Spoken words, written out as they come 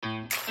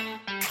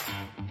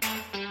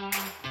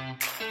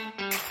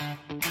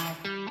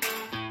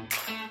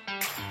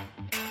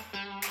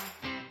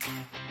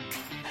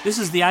This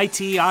is the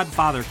IT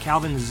Oddfather,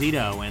 Calvin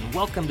Zito, and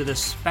welcome to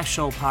this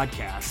special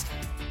podcast.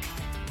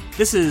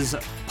 This is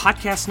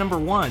podcast number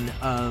 1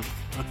 of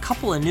a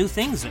couple of new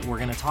things that we're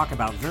going to talk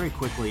about very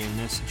quickly in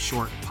this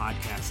short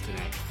podcast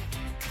today.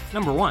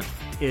 Number 1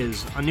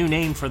 is a new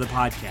name for the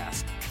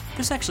podcast.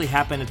 This actually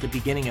happened at the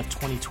beginning of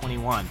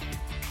 2021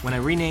 when I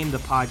renamed the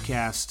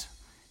podcast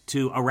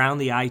to Around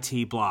the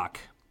IT Block.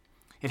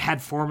 It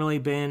had formerly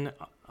been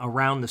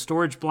Around the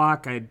Storage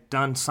Block. I'd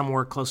done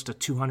somewhere close to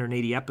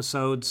 280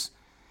 episodes.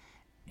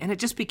 And it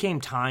just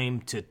became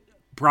time to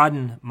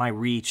broaden my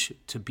reach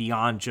to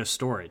beyond just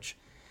storage.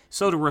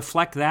 So to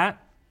reflect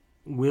that,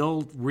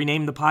 we'll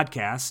rename the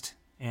podcast,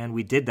 and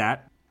we did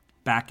that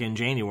back in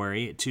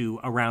January, to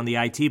Around the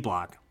IT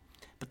Block.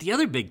 But the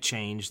other big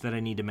change that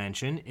I need to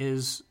mention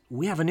is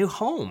we have a new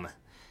home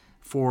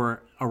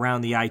for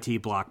Around the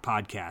IT Block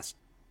podcast.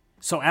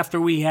 So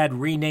after we had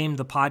renamed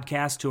the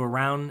podcast to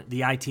Around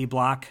the IT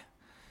Block,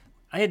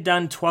 I had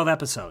done 12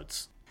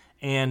 episodes.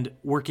 And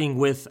working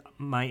with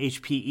my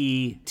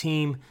HPE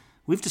team,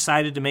 we've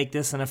decided to make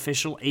this an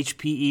official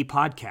HPE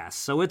podcast.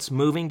 So it's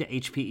moving to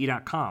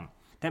HPE.com.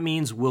 That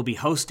means we'll be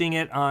hosting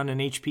it on an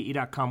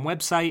HPE.com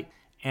website,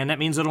 and that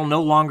means it'll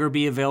no longer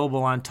be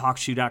available on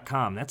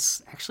TalkShoe.com.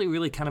 That's actually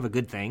really kind of a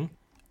good thing.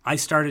 I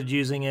started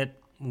using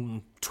it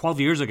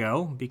 12 years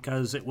ago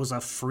because it was a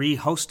free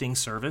hosting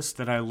service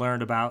that I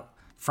learned about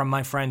from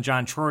my friend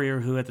John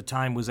Troyer, who at the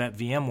time was at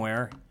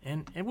VMware,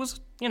 and it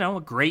was,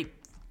 a great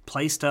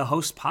place to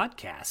host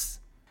podcasts.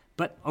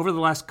 But over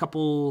the last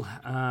couple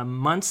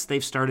months,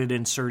 they've started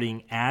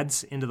inserting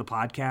ads into the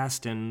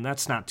podcast, and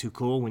that's not too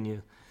cool when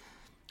you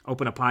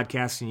open a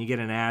podcast and you get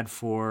an ad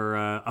for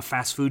a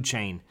fast food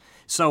chain.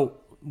 So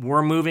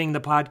we're moving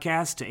the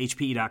podcast to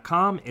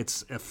HPE.com.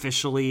 It's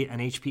officially an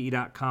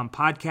HPE.com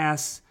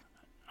podcast.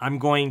 I'm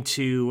going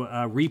to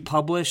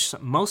republish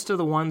most of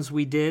the ones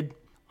we did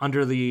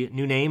under the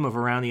new name of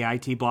Around the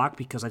IT Block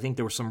because I think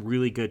there was some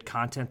really good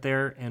content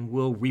there, and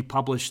we'll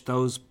republish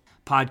those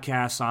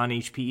podcasts on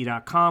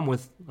HPE.com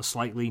with a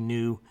slightly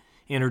new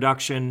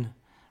introduction,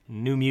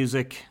 new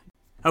music.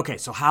 Okay,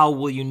 so how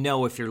will you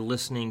know if you're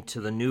listening to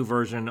the new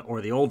version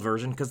or the old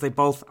version? Because they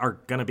both are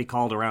going to be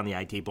called Around the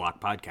IT Block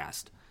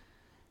podcast.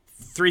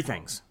 3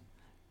 things.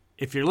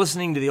 If you're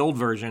listening to the old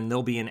version,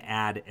 there'll be an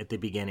ad at the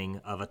beginning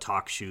of a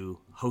TalkShoe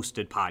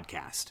hosted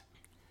podcast.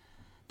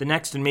 The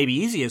next and maybe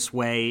easiest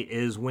way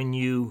is when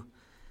you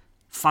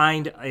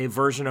find a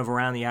version of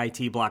Around the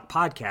IT Block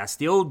podcast.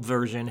 The old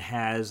version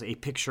has a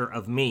picture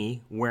of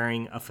me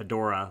wearing a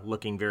fedora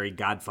looking very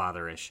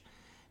Godfather-ish.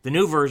 The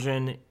new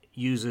version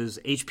uses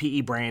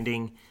HPE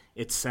branding.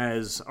 It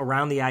says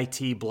Around the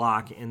IT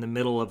Block in the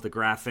middle of the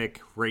graphic,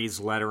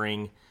 raised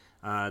lettering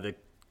that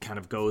kind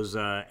of goes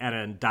at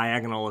a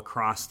diagonal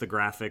across the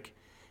graphic.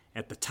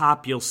 At the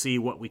top, you'll see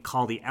what we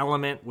call the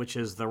element, which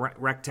is the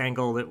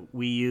rectangle that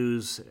we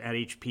use at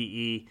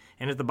HPE.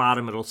 And at the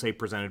bottom, it'll say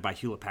presented by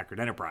Hewlett-Packard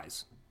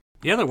Enterprise.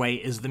 The other way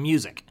is the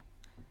music.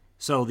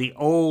 So the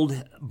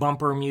old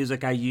bumper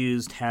music I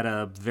used had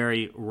a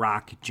very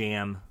rock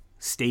jam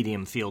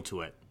stadium feel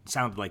to it. It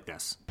sounded like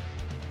this.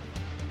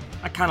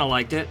 I kind of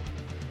liked it.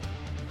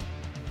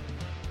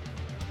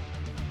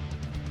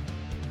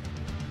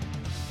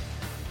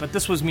 But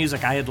this was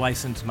music I had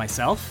licensed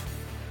myself.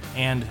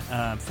 And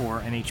for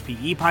an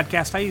HPE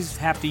podcast, I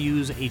have to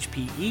use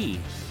HPE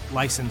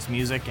licensed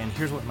music. And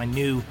here's what my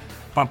new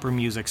bumper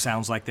music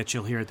sounds like that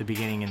you'll hear at the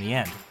beginning and the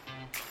end.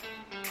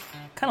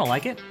 Kind of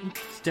like it.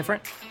 It's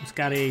different. It's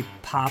got a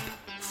pop,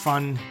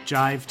 fun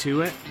jive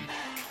to it.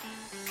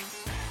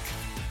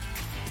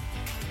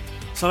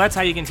 So that's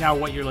how you can tell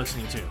what you're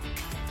listening to.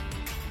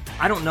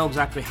 I don't know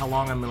exactly how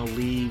long I'm going to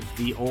leave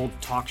the old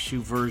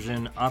TalkShoe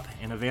version up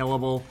and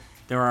available.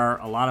 There are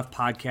a lot of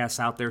podcasts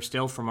out there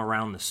still from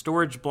Around the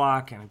Storage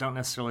Block, and I don't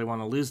necessarily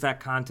want to lose that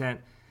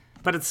content.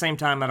 But at the same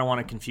time, I don't want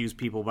to confuse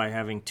people by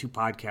having 2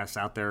 podcasts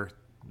out there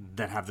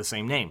that have the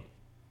same name.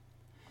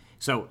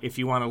 So if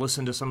you want to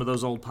listen to some of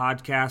those old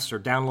podcasts or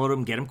download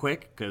them, get them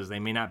quick, because they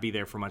may not be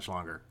there for much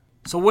longer.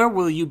 So where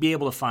will you be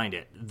able to find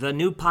it? The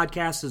new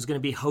podcast is going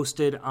to be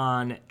hosted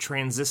on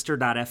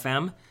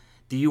transistor.fm.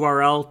 The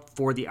URL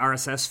for the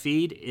RSS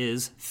feed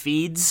is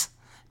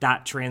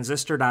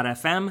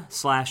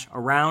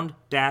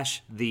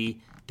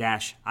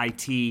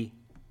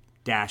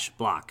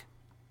feeds.transistor.fm/around-the-IT-block.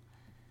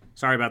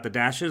 Sorry about the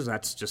dashes.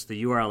 That's just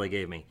the URL they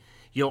gave me.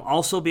 You'll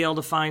also be able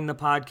to find the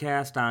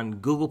podcast on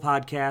Google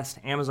Podcast,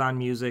 Amazon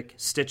Music,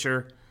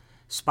 Stitcher,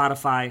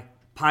 Spotify,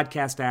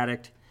 Podcast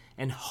Addict,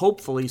 and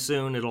hopefully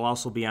soon it'll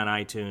also be on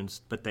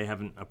iTunes, but they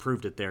haven't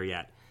approved it there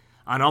yet.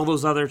 On all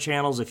those other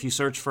channels, if you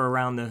search for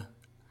Around the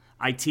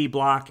IT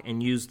Block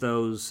and use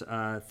those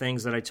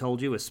things that I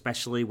told you,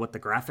 especially what the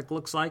graphic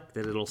looks like,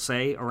 that it'll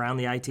say Around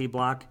the IT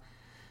Block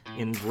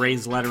in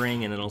raised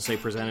lettering, and it'll say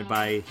presented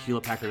by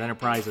Hewlett-Packard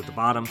Enterprise at the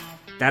bottom.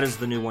 That is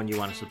the new one you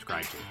want to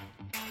subscribe to.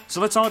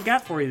 So that's all I've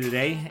got for you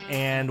today,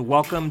 and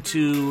welcome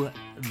to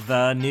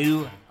the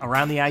new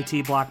Around the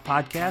IT Block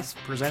podcast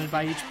presented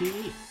by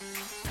HPE.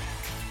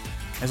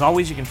 As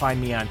always, you can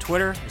find me on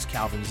Twitter as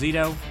Calvin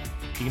Zito.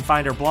 You can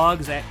find our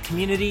blogs at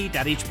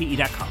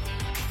community.hpe.com.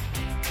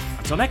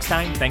 Until next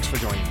time, thanks for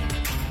joining me.